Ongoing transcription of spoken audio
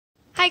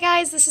Hi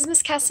guys, this is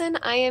Miss Kesson.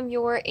 I am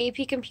your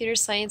AP Computer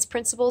Science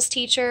Principles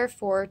teacher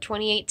for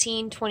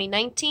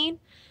 2018-2019.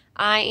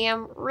 I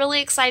am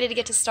really excited to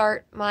get to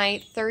start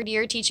my third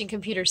year teaching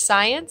computer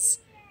science.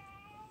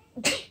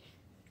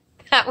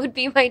 That would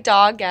be my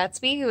dog,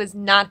 Gatsby, who is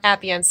not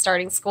happy I'm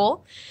starting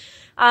school.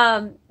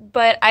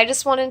 But I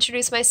just want to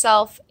introduce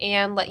myself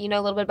and let you know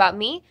a little bit about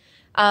me.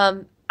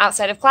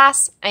 Outside of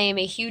class, I am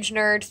a huge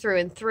nerd through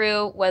and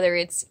through, whether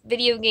it's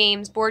video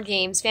games, board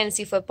games,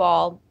 fantasy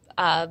football,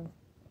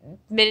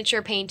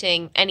 miniature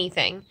painting,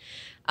 anything.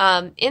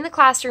 In the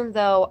classroom,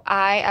 though,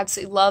 I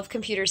absolutely love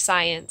computer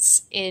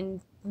science,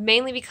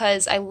 mainly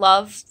because I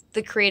love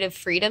the creative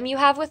freedom you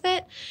have with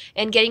it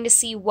and getting to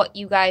see what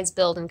you guys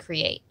build and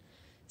create.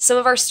 Some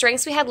of our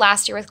strengths we had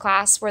last year with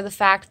class were the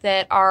fact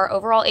that our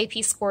overall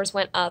AP scores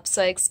went up,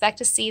 so I expect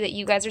to see that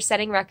you guys are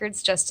setting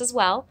records just as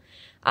well.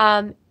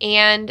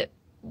 And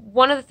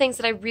one of the things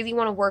that I really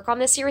want to work on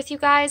this year with you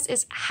guys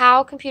is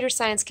how computer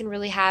science can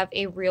really have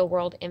a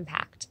real-world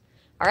impact.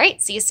 All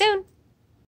right, see you soon.